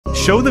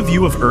Show the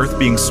view of Earth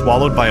being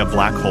swallowed by a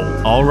black hole.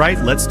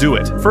 Alright, let's do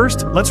it.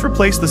 First, let's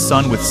replace the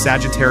Sun with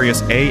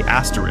Sagittarius A*, a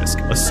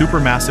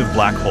supermassive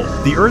black hole.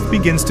 The Earth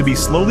begins to be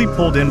slowly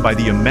pulled in by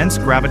the immense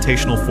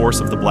gravitational force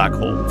of the black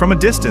hole. From a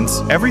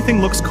distance,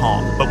 everything looks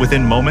calm, but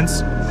within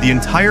moments, the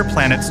entire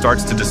planet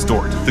starts to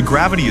distort. The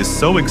gravity is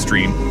so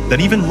extreme that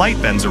even light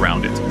bends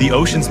around it. The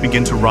oceans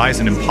begin to rise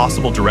in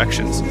impossible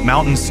directions.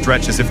 Mountains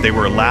stretch as if they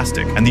were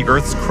elastic, and the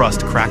Earth's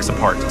crust cracks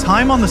apart.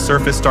 Time on the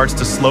surface starts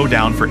to slow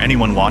down for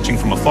anyone watching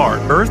from afar.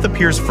 Earth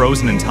appears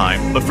frozen in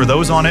time, but for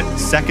those on it,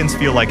 seconds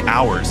feel like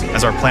hours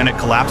as our planet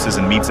collapses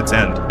and meets its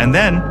end. And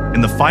then,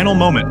 in the final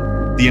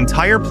moment, the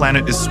entire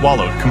planet is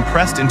swallowed,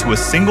 compressed into a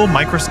single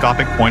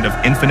microscopic point of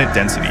infinite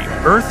density.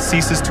 Earth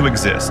ceases to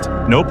exist.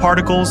 No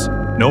particles,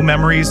 no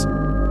memories,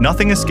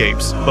 nothing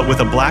escapes. But with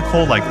a black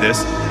hole like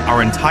this,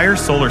 our entire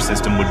solar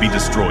system would be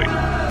destroyed,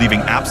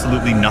 leaving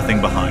absolutely nothing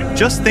behind.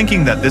 Just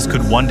thinking that this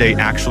could one day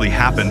actually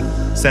happen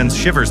sends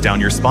shivers down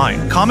your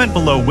spine. Comment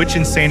below which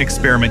insane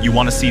experiment you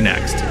want to see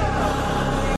next.